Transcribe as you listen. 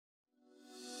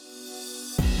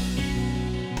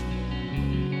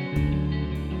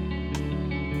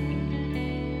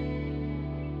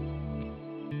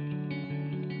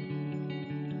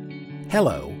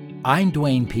Hello, I'm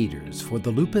Dwayne Peters for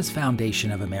the Lupus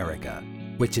Foundation of America,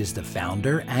 which is the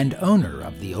founder and owner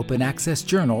of the open access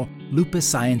journal Lupus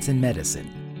Science and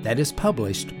Medicine that is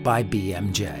published by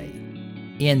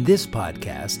BMJ. In this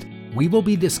podcast, we will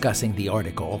be discussing the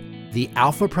article, The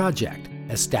Alpha Project,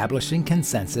 Establishing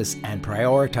Consensus and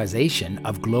Prioritization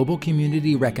of Global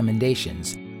Community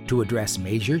Recommendations to Address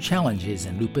Major Challenges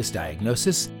in Lupus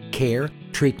Diagnosis, Care,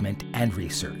 Treatment, and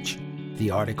Research. The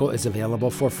article is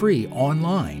available for free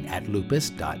online at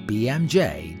lupus.bmj.com.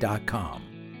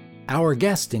 Our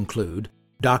guests include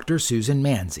Dr. Susan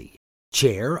Manzi,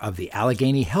 Chair of the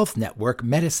Allegheny Health Network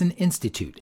Medicine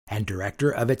Institute and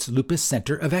Director of its Lupus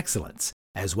Center of Excellence,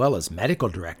 as well as Medical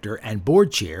Director and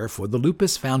Board Chair for the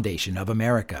Lupus Foundation of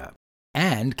America,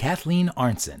 and Kathleen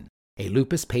Arntzen, a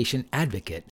lupus patient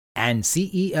advocate and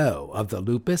CEO of the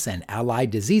Lupus and Allied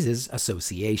Diseases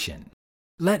Association.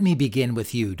 Let me begin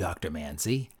with you, Dr.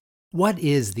 Manzi. What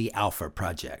is the Alpha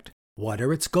Project? What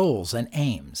are its goals and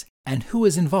aims? And who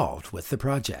is involved with the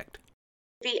project?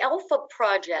 The Alpha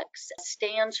Project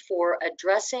stands for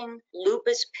Addressing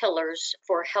Lupus Pillars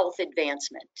for Health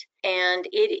Advancement, and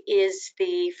it is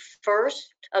the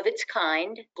first of its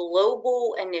kind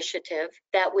global initiative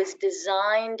that was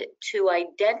designed to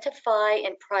identify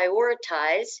and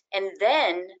prioritize and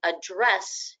then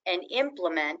address and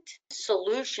implement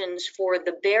solutions for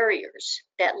the barriers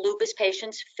that lupus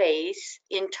patients face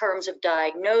in terms of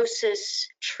diagnosis,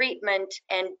 treatment,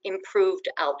 and improved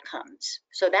outcomes.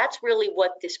 So that's really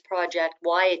what this project,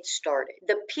 why it started.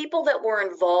 The people that were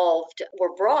involved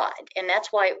were broad, and that's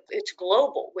why it's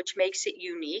global, which makes it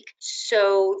unique.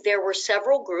 So there were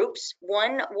several groups.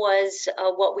 One was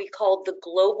what we called the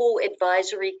Global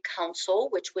Advisory Council,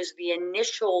 which was the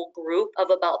initial group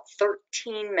of about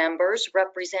 13 members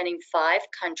representing 5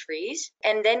 countries.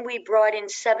 And then we brought in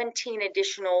 17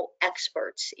 additional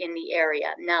experts in the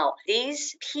area. Now,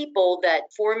 these people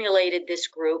that formulated this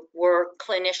group were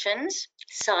clinicians,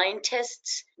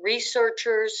 scientists,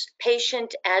 researchers,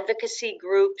 patient advocacy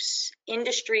groups,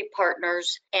 industry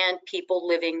partners, and people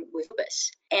living with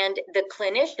lupus. And the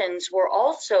clinicians were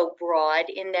also broad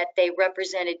in that they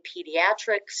represented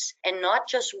pediatrics and not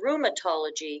just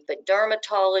rheumatology, but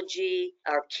dermatology,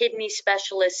 our kidney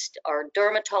specialists, our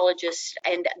dermatologists,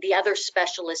 and the other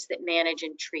specialists that manage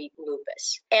and treat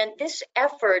lupus. And this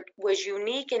effort was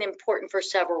unique and important for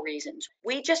several reasons.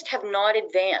 We just have not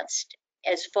advanced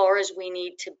as far as we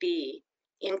need to be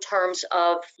in terms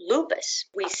of lupus.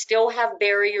 We still have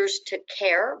barriers to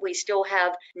care. We still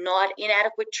have not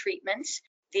inadequate treatments.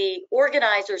 The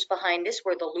organizers behind this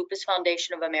were the Lupus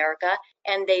Foundation of America,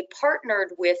 and they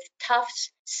partnered with Tufts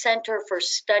Center for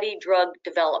Study Drug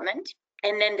Development,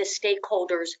 and then the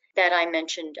stakeholders that I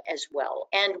mentioned as well.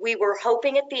 And we were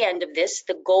hoping at the end of this,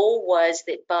 the goal was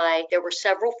that there were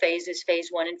several phases, phase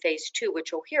 1 and phase 2,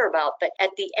 which you'll hear about, but at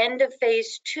the end of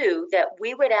phase 2, that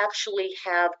we would actually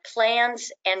have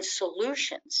plans and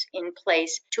solutions in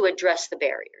place to address the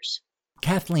barriers.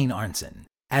 Kathleen Arntzen,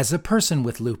 as a person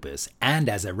with lupus and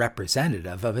as a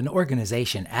representative of an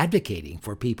organization advocating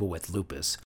for people with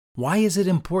lupus, why is it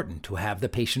important to have the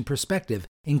patient perspective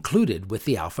included with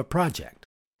the Alpha Project?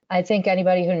 I think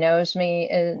anybody who knows me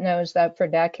knows that for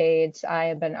decades I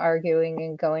have been arguing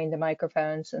and going to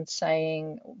microphones and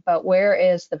saying, but where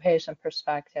is the patient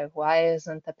perspective? Why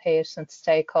isn't the patient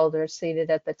stakeholder seated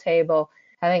at the table?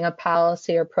 Having a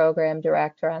policy or program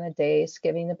director on a dais,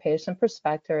 giving the patient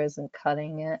perspective isn't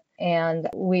cutting it. And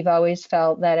we've always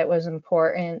felt that it was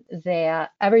important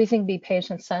that everything be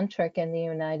patient-centric in the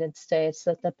United States,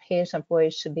 that the patient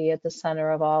voice should be at the center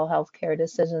of all healthcare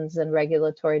decisions and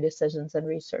regulatory decisions and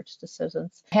research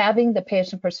decisions. Having the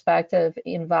patient perspective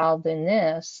involved in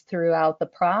this throughout the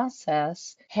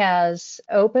process has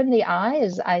opened the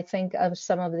eyes, I think, of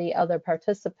some of the other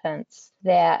participants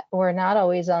that were not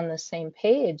always on the same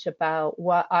page about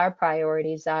what our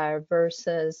priorities are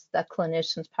versus the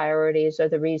clinician's priorities or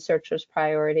the researchers'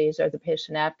 priorities or the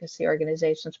patient advocacy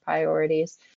organization's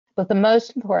priorities. But the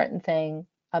most important thing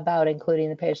about including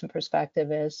the patient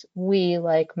perspective is we,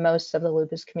 like most of the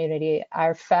lupus community,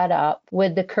 are fed up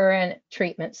with the current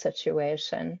treatment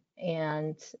situation.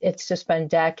 And it's just been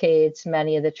decades.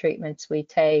 Many of the treatments we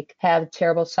take have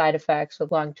terrible side effects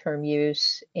with long-term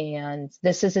use. And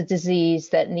this is a disease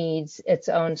that needs its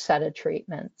own set of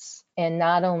treatments. And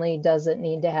not only does it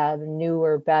need to have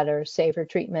newer, better, safer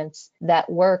treatments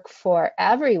that work for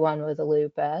everyone with a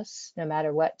lupus, no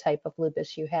matter what type of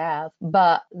lupus you have,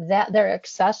 but that they're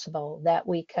accessible, that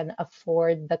we can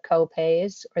afford the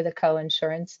co-pays or the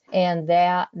co-insurance, and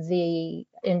that the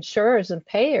insurers and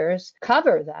payers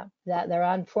cover them, that they're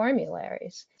on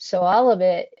formularies. So all of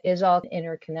it is all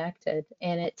interconnected,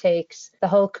 and it takes the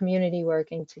whole community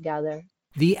working together.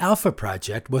 The Alpha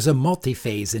Project was a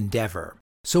multi-phase endeavor.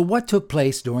 So what took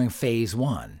place during Phase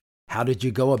 1? How did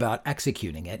you go about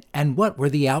executing it, and what were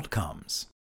the outcomes?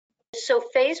 So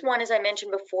phase 1, as I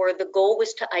mentioned before, the goal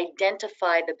was to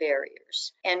identify the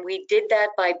barriers. And we did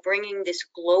that by bringing this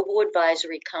global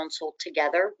advisory council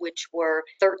together, which were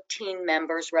 13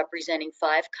 members representing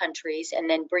 5 countries, and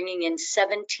then bringing in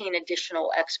 17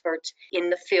 additional experts in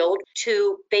the field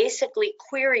to basically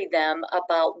query them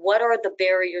about what are the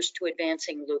barriers to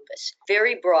advancing lupus,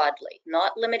 very broadly,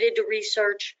 not limited to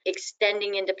research,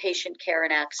 extending into patient care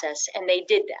and access, and they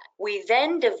did that. We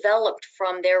then developed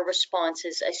from their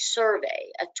responses a survey,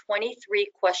 a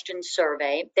 23-question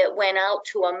survey that went out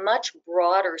to a much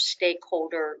broader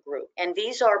stakeholder group. And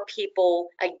these are people,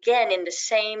 again, in the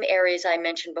same areas I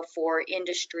mentioned before,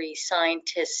 industry,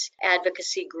 scientists,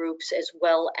 advocacy groups, as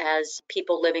well as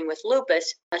people living with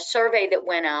lupus, a survey that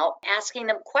went out asking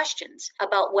them questions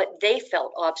about what they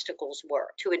felt obstacles were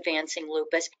to advancing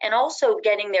lupus, and also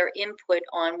getting their input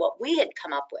on what we had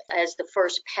come up with as the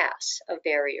first pass of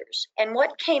barriers. And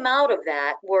what came out of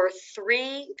that were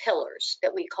 3 pillars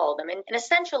that we call them. And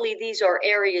essentially, these are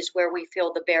areas where we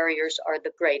feel the barriers are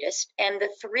the greatest. And the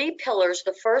 3 pillars,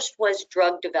 the first was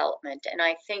drug development. And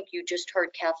I think you just heard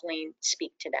Kathleen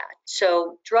speak to that.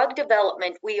 So drug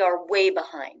development, we are way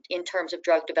behind in terms of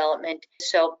drug development.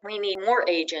 So we need more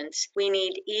agents. We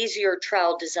need easier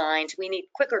trial designs. We need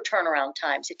quicker turnaround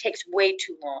times. It takes way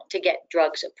too long to get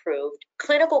drugs approved.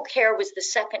 Clinical care was the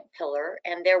second pillar,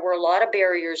 and there were a lot of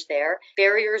barriers there.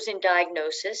 Barriers in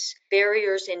diagnosis,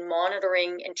 barriers in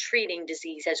monitoring and treating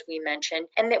disease, as we mentioned.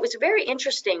 And it was very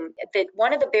interesting that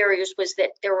one of the barriers was that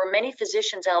there were many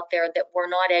physicians out there that were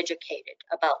not educated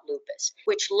about lupus,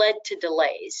 which led to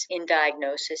delays in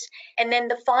diagnosis. And then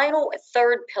the final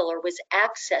third pillar was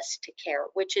access to care,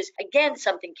 which is, again,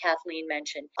 something Kathleen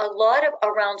mentioned. A lot of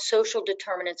around social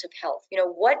determinants of health.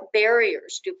 What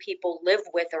barriers do people live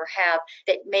with or have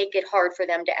that make it hard for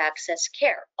them to access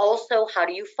care? Also, how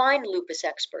do you find lupus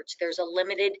experts? There's a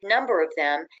limited number of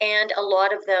them, and a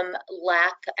lot of them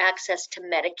lack access to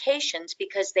medications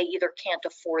because they either can't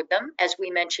afford them, as we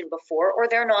mentioned before, or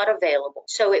they're not available.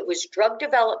 So it was drug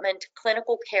development,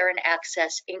 clinical care, and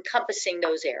access encompassing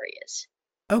those areas.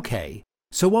 Okay,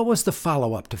 so what was the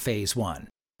follow-up to Phase 1?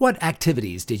 What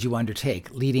activities did you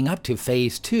undertake leading up to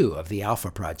Phase 2 of the Alpha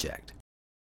Project?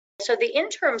 So the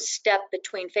interim step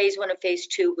between phase 1 and phase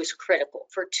 2 was critical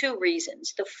for 2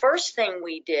 reasons. The first thing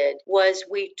we did was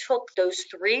we took those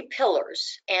 3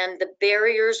 pillars and the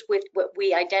barriers with what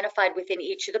we identified within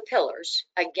each of the pillars,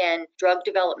 again, drug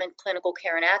development, clinical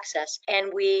care, and access,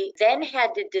 and we then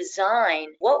had to design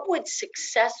what would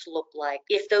success look like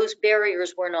if those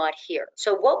barriers were not here.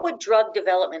 So what would drug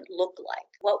development look like?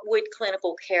 What would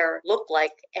clinical care look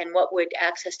like? And what would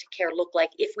access to care look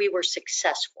like if we were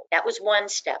successful? That was one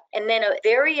step. And then a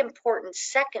very important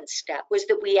second step was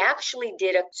that we actually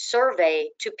did a survey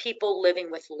to people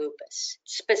living with lupus,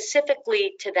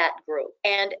 specifically to that group.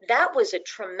 And that was a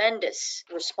tremendous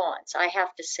response, I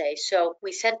have to say. So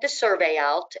we sent the survey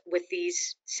out with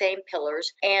these same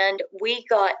pillars, and we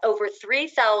got over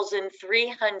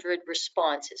 3,300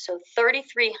 responses. So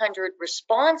 3,300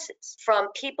 responses from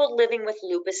people living with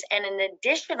lupus, and an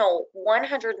additional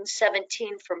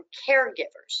 117 from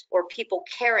caregivers or people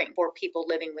caring for people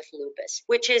living with lupus,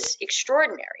 which is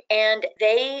extraordinary. And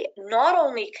they not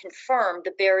only confirmed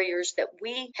the barriers that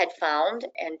we had found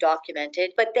and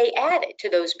documented, but they added to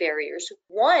those barriers.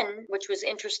 One, which was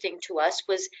interesting to us,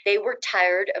 was they were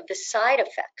tired of the side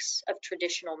effects of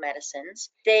traditional medicines.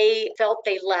 They felt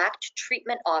they lacked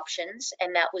treatment options,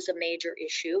 and that was a major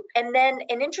issue. And then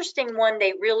an interesting one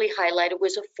they really highlighted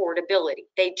was affordability.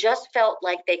 They just felt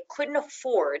like they couldn't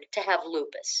afford to have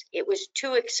lupus. It was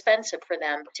too expensive for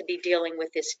them to be dealing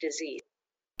with this disease.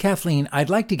 Kathleen, I'd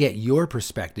like to get your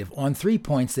perspective on 3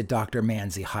 points that Dr.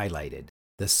 Manzi highlighted: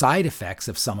 the side effects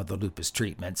of some of the lupus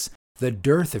treatments, the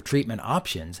dearth of treatment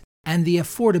options, and the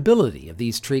affordability of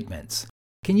these treatments.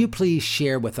 Can you please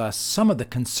share with us some of the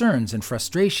concerns and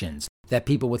frustrations that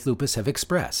people with lupus have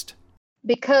expressed?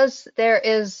 Because there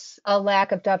is a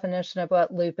lack of definition of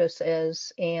what lupus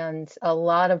is, and a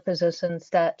lot of physicians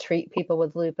that treat people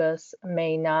with lupus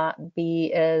may not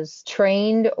be as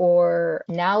trained or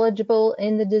knowledgeable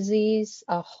in the disease.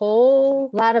 A whole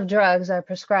lot of drugs are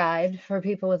prescribed for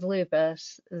people with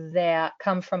lupus that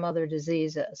come from other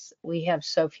diseases. We have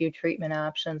so few treatment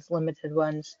options, limited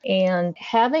ones, and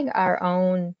having our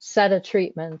own set of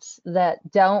treatments that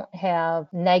don't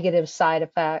have negative side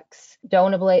effects,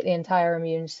 don't ablate the entire our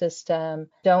immune system,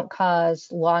 don't cause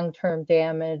long-term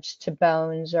damage to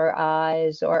bones or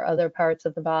eyes or other parts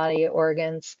of the body,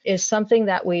 organs, is something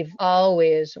that we've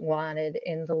always wanted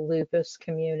in the lupus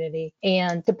community.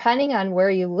 And depending on where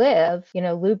you live,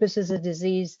 lupus is a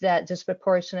disease that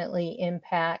disproportionately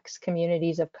impacts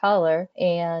communities of color,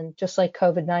 and just like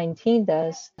COVID-19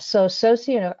 does. So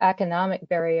socioeconomic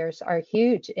barriers are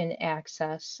huge in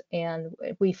access, and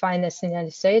we find this in the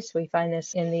United States, we find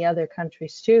this in the other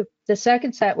countries too. The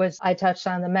second set was, I touched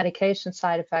on the medication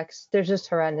side effects. They're just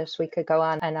horrendous. We could go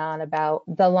on and on about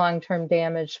the long-term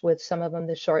damage with some of them,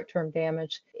 the short-term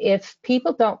damage. If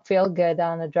people don't feel good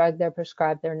on a drug they're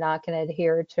prescribed, they're not going to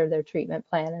adhere to their treatment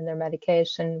plan and their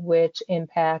medication, which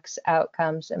impacts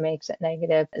outcomes and makes it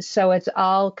negative. So it's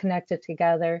all connected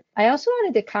together. I also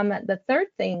wanted to comment, the third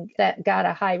thing that got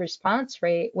a high response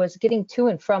rate was getting to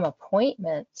and from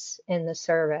appointments in the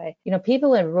survey.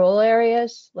 People in rural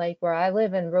areas, like where I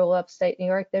live in rural upstate New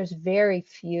York, there's very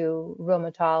few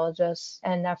rheumatologists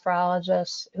and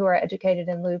nephrologists who are educated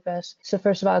in lupus. So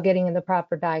first of all, getting the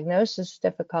proper diagnosis is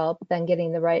difficult, but then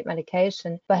getting the right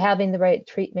medication, but having the right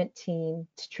treatment team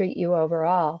to treat you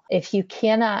overall. If you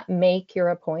cannot make your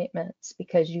appointments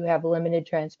because you have limited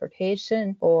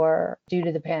transportation or due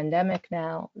to the pandemic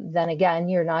now, then again,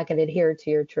 you're not going to adhere to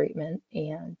your treatment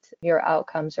and your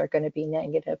outcomes are going to be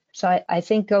negative. So I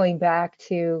think going back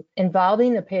to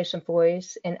involving the patient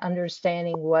voice and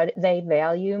understanding what they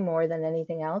value more than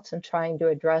anything else and trying to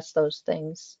address those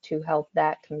things to help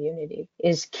that community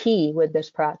is key with this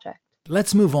project.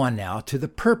 Let's move on now to the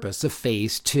purpose of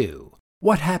Phase 2.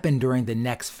 What happened during the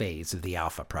next phase of the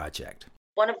Alpha Project?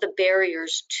 One of the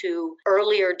barriers to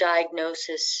earlier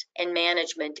diagnosis and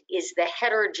management is the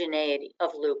heterogeneity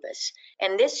of lupus.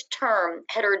 And this term,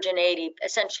 heterogeneity,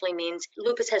 essentially means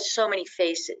lupus has so many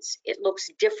faces. It looks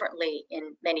differently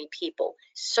in many people.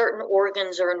 Certain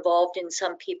organs are involved in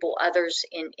some people, others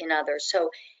in others.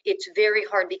 So it's very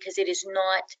hard because it is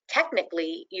not,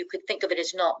 technically, you could think of it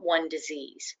as not one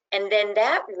disease. And then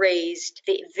that raised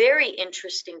the very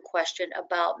interesting question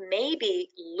about maybe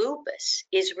lupus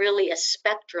is really a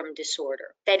spectrum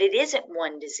disorder, that it isn't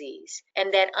one disease,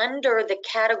 and that under the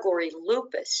category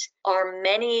lupus are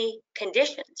many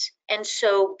conditions. And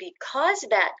so because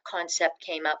that concept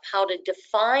came up, how to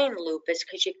define lupus,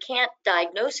 because you can't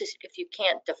diagnose it if you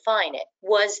can't define it,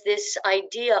 was this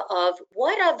idea of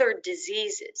what other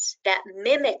diseases that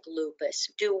mimic lupus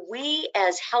do we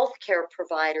as healthcare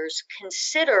providers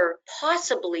consider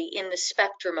possibly in the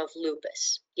spectrum of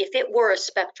lupus, if it were a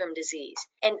spectrum disease.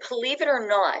 And believe it or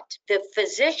not, the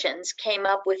physicians came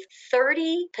up with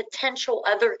 30 potential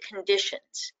other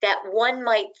conditions that one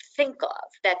might think of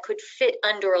that could fit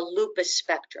under a lupus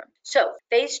spectrum. So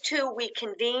Phase 2, we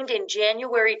convened in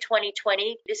January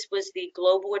 2020. This was the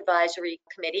Global Advisory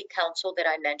Committee Council that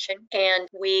I mentioned. And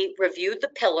we reviewed the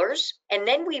pillars, and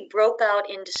then we broke out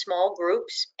into small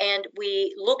groups, and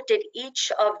we looked at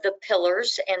each of the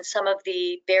pillars and some of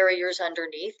the barriers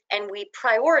underneath, and we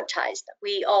prioritized them.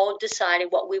 We all decided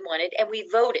what we wanted, and we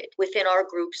voted within our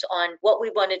groups on what we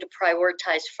wanted to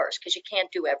prioritize first, because you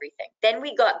can't do everything. Then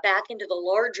we got back into the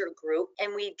larger group,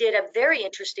 and we did a very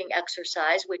interesting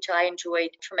exercise, which I enjoyed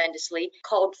tremendously,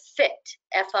 called FIT,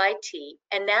 F-I-T,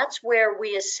 and that's where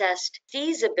we assessed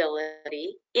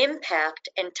feasibility, impact,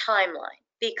 and timeline.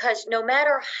 Because no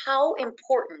matter how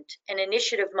important an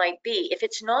initiative might be, if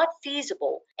it's not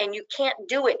feasible and you can't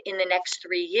do it in the next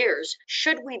 3 years,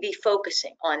 should we be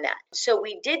focusing on that? So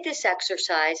we did this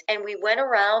exercise, and we went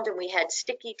around and we had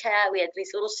we had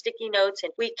these little sticky notes,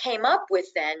 and we came up with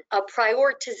then a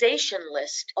prioritization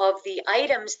list of the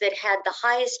items that had the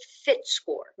highest FIT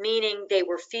score, meaning they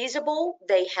were feasible,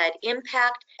 they had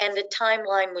impact, and the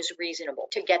timeline was reasonable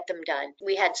to get them done.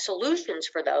 We had solutions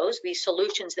for those, these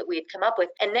solutions that we had come up with.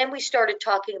 And then we started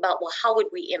talking about, well, how would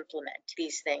we implement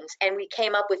these things? And we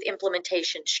came up with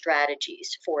implementation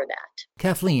strategies for that.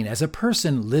 Kathleen, as a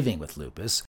person living with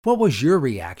lupus, what was your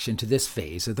reaction to this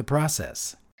phase of the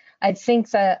process? I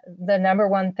think that the number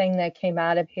one thing that came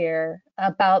out of here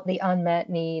about the unmet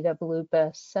need of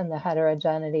lupus and the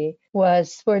heterogeneity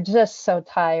was we're just so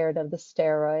tired of the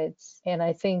steroids. And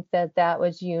I think that that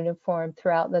was uniform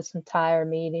throughout this entire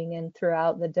meeting and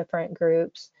throughout the different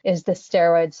groups, is the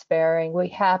steroid sparing. We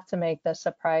have to make this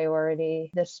a priority.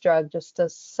 This drug just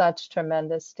does such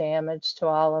tremendous damage to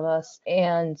all of us.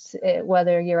 And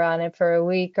whether you're on it for a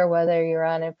week or whether you're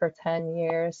on it for 10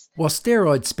 years. Well,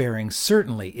 steroid sparing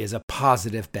certainly is a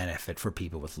positive benefit for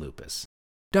people with lupus.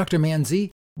 Dr. Manzi,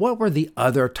 what were the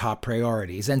other top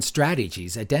priorities and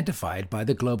strategies identified by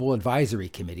the Global Advisory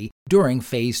Committee during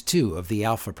Phase 2 of the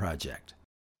Alpha Project?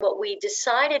 What we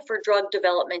decided for drug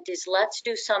development is let's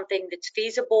do something that's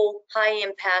feasible, high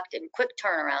impact, and quick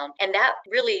turnaround. And that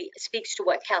really speaks to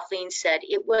what Kathleen said.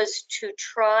 It was to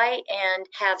try and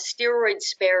have steroid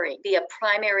sparing be a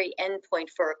primary endpoint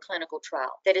for a clinical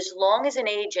trial. That as long as an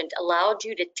agent allowed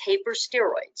you to taper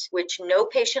steroids, which no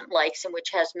patient likes and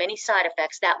which has many side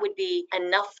effects, that would be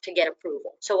enough to get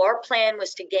approval. So our plan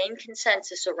was to gain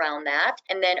consensus around that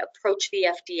and then approach the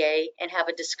FDA and have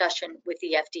a discussion with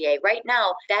the FDA. Right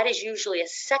now, that is usually a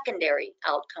secondary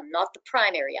outcome, not the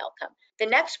primary outcome. The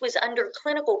next was under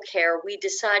clinical care. We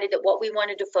decided that what we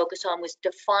wanted to focus on was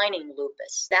defining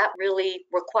lupus. That really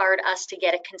required us to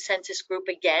get a consensus group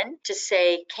again to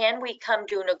say, can we come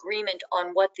to an agreement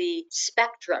on what the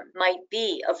spectrum might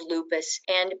be of lupus?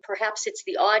 And perhaps it's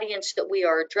the audience that we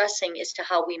are addressing as to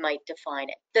how we might define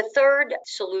it. The third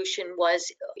solution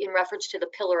was in reference to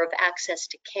the pillar of access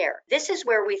to care. This is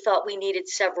where we thought we needed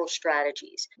several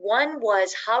strategies. One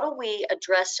was, how do we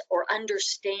address or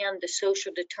understand the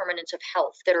social determinants of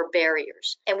health that are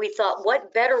barriers? And we thought,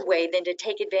 what better way than to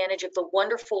take advantage of the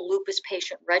wonderful lupus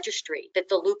patient registry that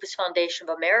the Lupus Foundation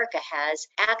of America has,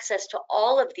 access to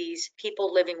all of these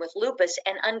people living with lupus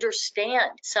and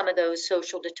understand some of those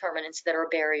social determinants that are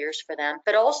barriers for them,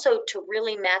 but also to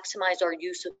really maximize our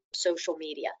use of social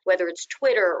media, whether it's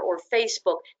Twitter or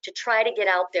Facebook, to try to get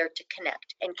out there to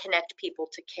connect people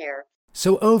to care.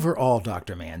 So overall,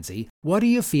 Dr. Manzi, what do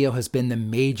you feel has been the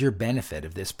major benefit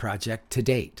of this project to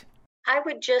date? I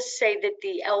would just say that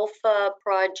the Alpha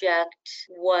project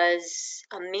was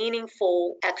a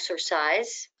meaningful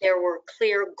exercise. There were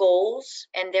clear goals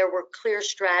and there were clear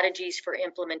strategies for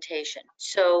implementation.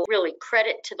 So really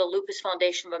credit to the Lupus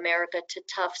Foundation of America, to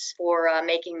Tufts for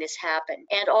making this happen.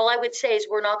 And all I would say is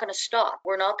we're not going to stop.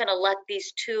 We're not going to let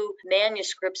these two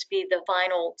manuscripts be the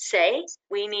final say.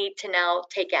 We need to now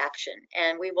take action,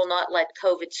 and we will not let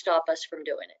COVID stop us from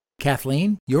doing it.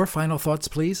 Kathleen, your final thoughts,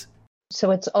 please.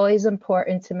 So it's always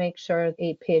important to make sure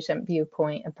a patient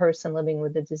viewpoint, a person living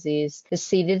with the disease, is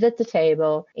seated at the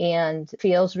table and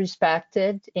feels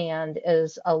respected and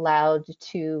is allowed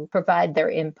to provide their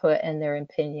input and their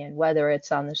opinion, whether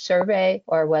it's on the survey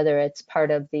or whether it's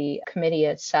part of the committee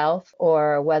itself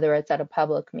or whether it's at a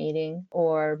public meeting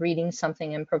or reading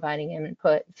something and providing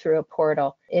input through a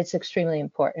portal. It's extremely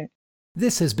important.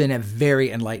 This has been a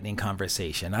very enlightening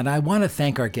conversation, and I want to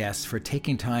thank our guests for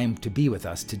taking time to be with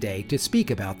us today to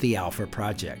speak about the Alpha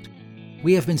Project.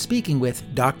 We have been speaking with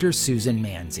Dr. Susan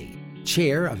Manzi,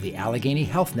 Chair of the Allegheny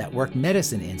Health Network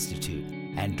Medicine Institute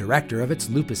and Director of its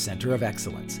Lupus Center of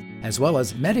Excellence, as well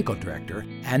as Medical Director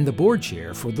and the Board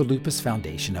Chair for the Lupus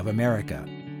Foundation of America,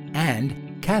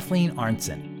 and Kathleen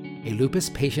Arntzen, a lupus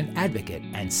patient advocate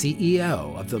and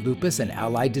CEO of the Lupus and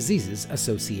Allied Diseases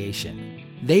Association.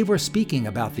 They were speaking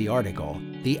about the article,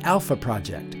 The Alpha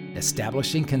Project,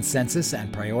 Establishing Consensus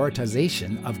and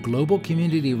Prioritization of Global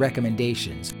Community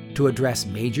Recommendations to Address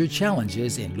Major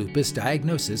Challenges in Lupus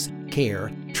Diagnosis,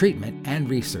 Care, Treatment, and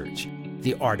Research.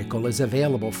 The article is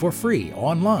available for free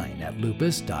online at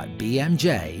lupus.bmj.com.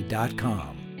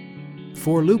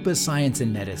 For Lupus Science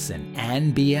and Medicine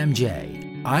and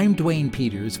BMJ, I'm Dwayne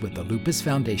Peters with the Lupus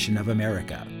Foundation of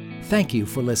America. Thank you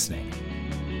for listening.